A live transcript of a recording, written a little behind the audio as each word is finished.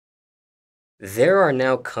There are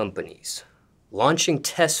now companies launching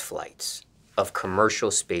test flights of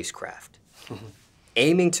commercial spacecraft,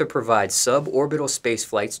 aiming to provide suborbital space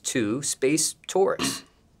flights to space tourists.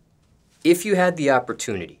 If you had the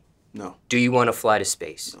opportunity, no. Do you want to fly to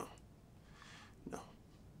space? No. No.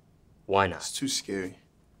 Why not? It's too scary.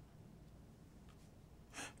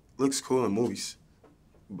 Looks cool in movies,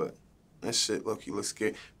 but that shit low-key looks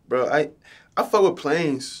scary. Bro, I fuck with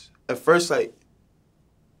planes. At first, like,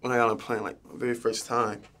 when I got on a plane, like, the very first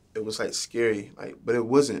time, it was, like, scary. Like, but it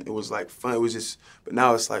wasn't. It was, like, fun. It was just, but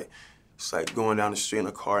now it's like going down the street in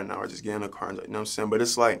a car now or just getting in a car, and, like, you know what I'm saying? But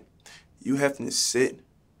it's like, you having to sit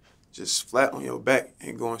just flat on your back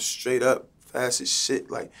and going straight up fast as shit.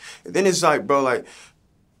 Like, and then it's like, bro, like,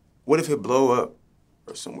 what if it blow up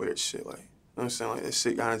or some weird shit? Like, you know what I'm saying? Like, that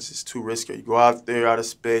shit kind of just too risky. You go out there, out of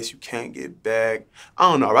space, you can't get back. I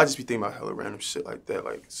don't know. I just be thinking about hella random shit like that.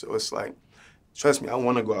 Like, so it's like, trust me, I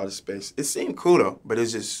want to go out of space. It seemed cool, though, but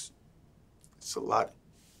it's just, it's a lot.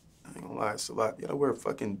 I ain't gonna lie, it's a lot. You gotta wear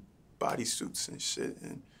fucking bodysuits and shit,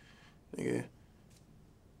 and, nigga.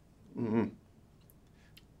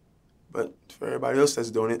 But for everybody else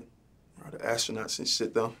that's doing it, or the astronauts and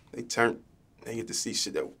shit, though, they get to see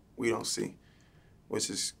shit that we don't see, which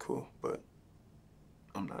is cool, but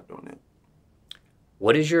I'm not doing it.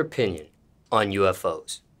 What is your opinion on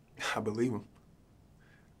UFOs? I believe them.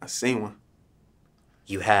 I seen one.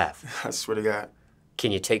 You have. I swear to God.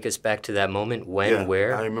 Can you take us back to that moment? When, yeah,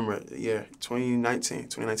 where? I remember it. Yeah, 2019.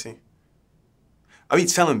 I be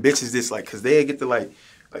telling bitches this, like, cause they get to like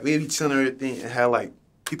we be telling everything and have like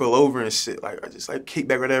people over and shit, like, or just like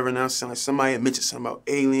kickback or whatever. And I'm saying like somebody mentioned something about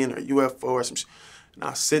alien or UFO or some shit, and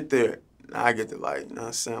I sit there and I get to like, you know what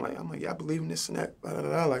I'm saying, like, I'm like, yeah, I believe in this and that, blah, blah,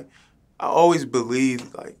 blah. Like, I always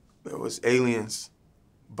believed like there was aliens,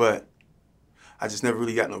 but I just never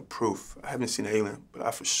really got no proof. I haven't seen an alien, but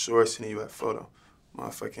I for sure seen a UFO though.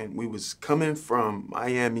 Motherfucking, we was coming from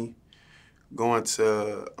Miami, going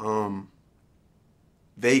to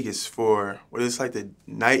Vegas for what is like the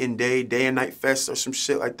night and night fest or some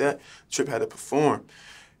shit like that. Trip had to perform,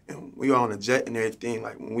 and we were on a jet and everything.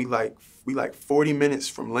 Like when we like 40 minutes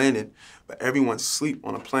from landing, but everyone's asleep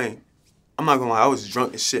on a plane. I'm not gonna lie, I was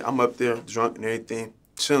drunk as shit. I'm up there drunk and everything,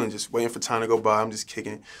 chilling, just waiting for time to go by. I'm just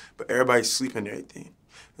kicking it, but everybody's sleeping and everything.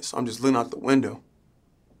 And so I'm just looking out the window,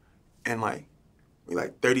 and like we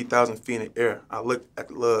like 30,000 feet in the air. I look at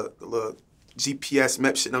the little GPS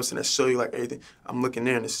map shit, you know what I'm saying, that show you like everything. I'm looking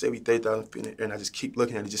there and it say we 30,000 feet in the air, and I just keep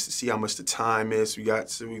looking at it just to see how much the time is we got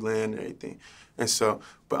till we land and everything. And so,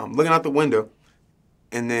 but I'm looking out the window,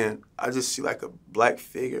 and then I just see like a black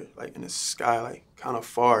figure like in the sky, like kind of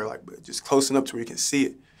far, like but just close enough to where you can see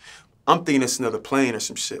it. I'm thinking it's another plane or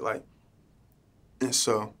some shit, like. And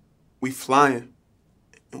so we flying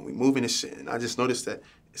and we moving this shit, and I just noticed that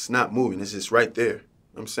it's not moving, it's just right there. You know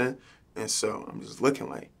what I'm saying? And so I'm just looking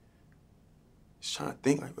like, just trying to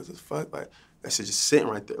think like, what the fuck? Like, that shit just sitting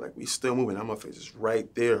right there. Like, we still moving. That motherfucker just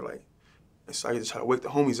right there. Like, and so I just try to wake the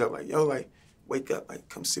homies up. Like, yo, like, wake up. Like,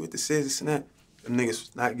 come see what this is, this and that. Them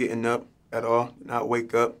niggas not getting up at all. Not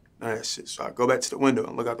wake up. None of that shit. So I go back to the window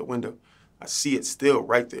and look out the window. I see it still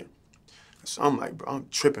right there. So I'm like, bro, I'm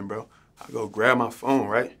tripping, bro. I go grab my phone,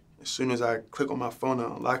 right? As soon as I click on my phone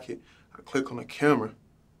and unlock it, I click on the camera.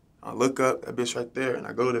 I look up, that bitch right there, and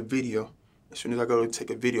I go to the video. As soon as I go to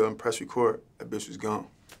take a video and press record, that bitch was gone.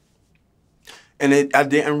 And I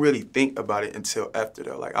didn't really think about it until after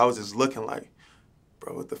though. Like, I was just looking like,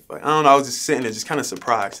 bro, what the fuck? I don't know, I was just sitting there just kind of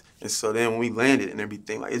surprised. And so then when we landed and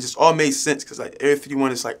everything, like, it just all made sense because like Area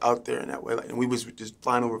 51 is like out there in that way. Like, and we was just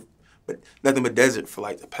flying over, but nothing but desert for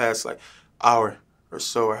like the past like hour or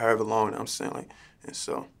so or however long, you know what I'm saying? Like, and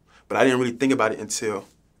so, but I didn't really think about it until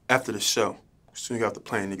after the show. As soon as you got off the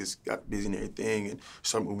plane, niggas got busy and everything and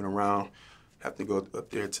started moving around. Have to go up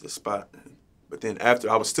there to the spot. But then after,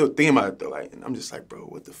 I was still thinking about it though, like, and I'm just like, bro,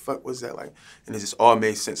 what the fuck was that? Like, and it just all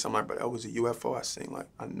made sense. I'm like, bro, that was a UFO I seen. Like,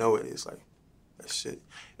 I know it is. Like, that shit.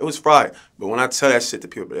 It was fried. But when I tell that shit to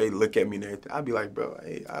people, they look at me and everything, I be like, bro,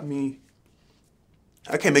 hey, I mean,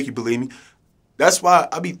 I can't make you believe me. That's why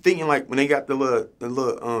I be thinking like when they got the little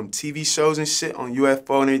TV shows and shit on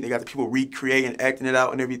UFO and everything, they got the people recreating, acting it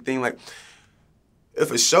out and everything. Like, if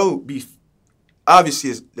a show be,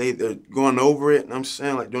 obviously they're going over it, and I'm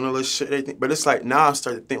saying, like, doing a little shit, everything. But it's like, now I'm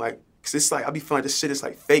starting to think like, cause it's like, I be feeling like this shit is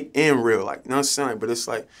like fake and real, like, you know what I'm saying? Like, but it's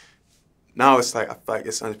like, now it's like, I feel like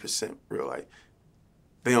it's 100% real. Like,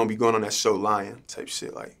 they don't be going on that show lying type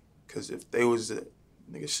shit, like, cause if they was a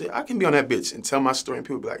nigga shit, I can be on that bitch and tell my story and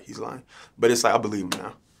people be like, he's lying. But it's like, I believe him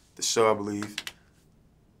now. The show, I believe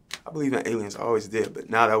in aliens, I always did, but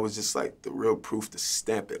now that was just like the real proof to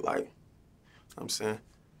stamp it, like, you know what I'm saying?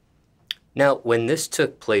 Now, when this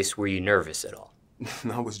took place, were you nervous at all?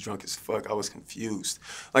 I was drunk as fuck. I was confused.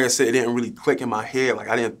 Like I said, it didn't really click in my head. Like,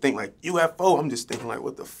 I didn't think, like, UFO. I'm just thinking, like,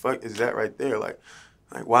 what the fuck is that right there? Like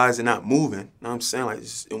why is it not moving? You know what I'm saying? Like,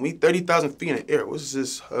 and we 30,000 feet in the air. What's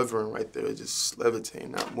just hovering right there, just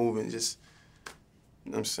levitating, not moving, just,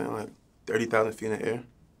 you know what I'm saying? Like, 30,000 feet in the air.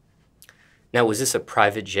 Now, was this a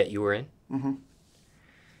private jet you were in? Mm-hmm.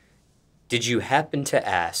 Did you happen to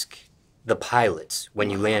ask the pilots when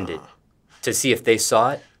you landed to see if they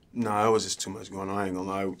saw it? Nah, it was just too much going on. I ain't gonna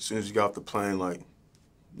lie. As soon as we got off the plane, like,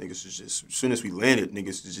 niggas was just, as soon as we landed,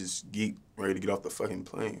 niggas was just geek, ready to get off the fucking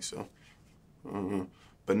plane, so.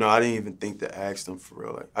 But no, I didn't even think to ask them for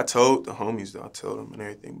real. Like, I told the homies, though, I told them and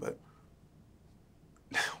everything, but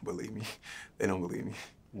they don't believe me. They don't believe me.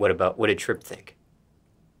 What did Tripp think?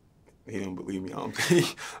 He didn't believe me.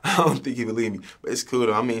 I don't think he believed me. But it's cool,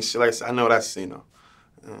 though. I mean, shit, like I said, I know what I seen,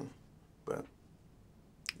 though. But.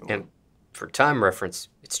 And for time reference,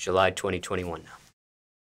 it's July 2021 now.